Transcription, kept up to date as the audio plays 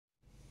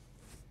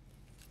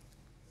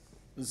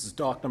This is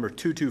stock number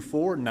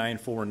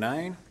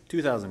 224949,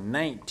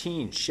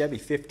 2019 Chevy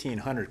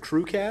 1500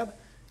 Crew Cab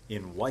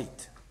in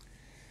white.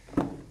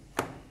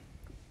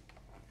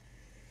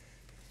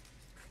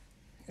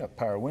 Got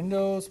power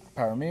windows,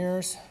 power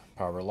mirrors,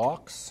 power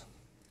locks,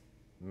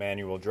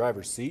 manual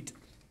driver's seat.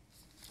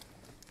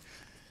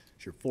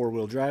 It's your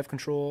four-wheel drive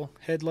control,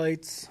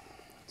 headlights,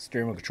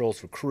 steering wheel controls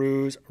for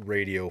cruise,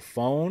 radio,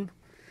 phone.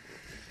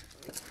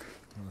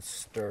 Let's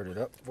start it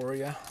up for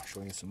you,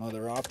 show you some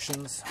other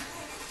options.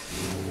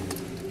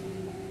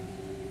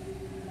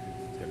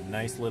 It's got a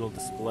nice little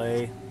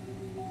display.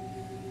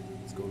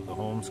 Let's go to the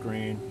home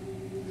screen.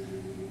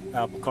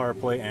 Apple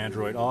CarPlay,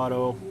 Android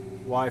Auto,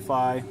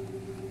 Wi-Fi.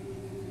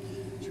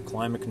 It's your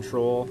climate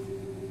control.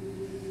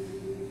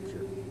 It's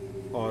your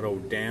auto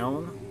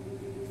down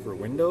for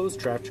windows,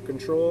 traction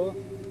control,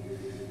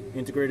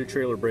 integrated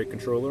trailer brake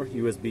controller,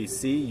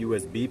 USB-C,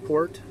 USB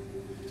port.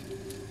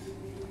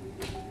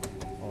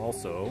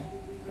 Also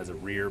has a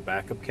rear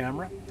backup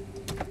camera.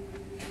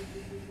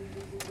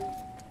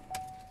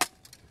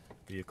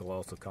 Vehicle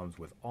also comes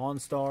with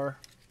OnStar.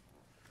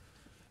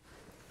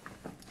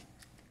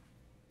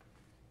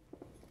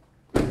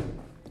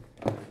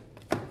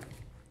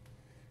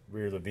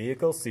 Rear of the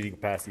vehicle, seating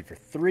capacity for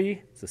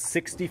 3. It's a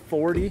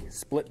 60-40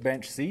 split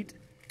bench seat.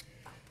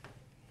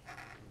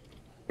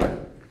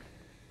 Got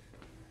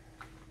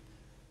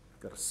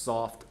a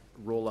soft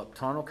roll-up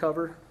tonneau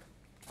cover.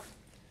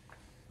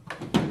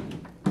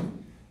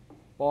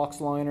 Box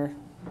liner.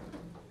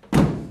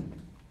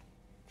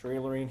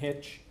 Trailering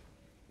hitch.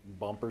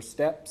 Bumper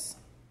steps.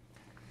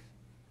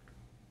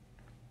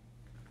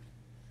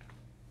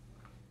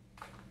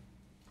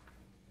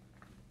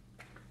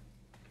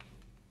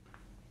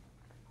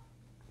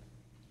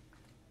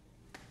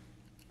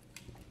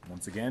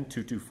 Once again,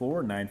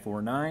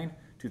 224949,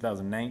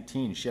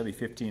 2019 Chevy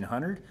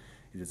 1500.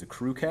 It is a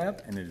crew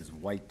cab and it is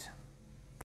white.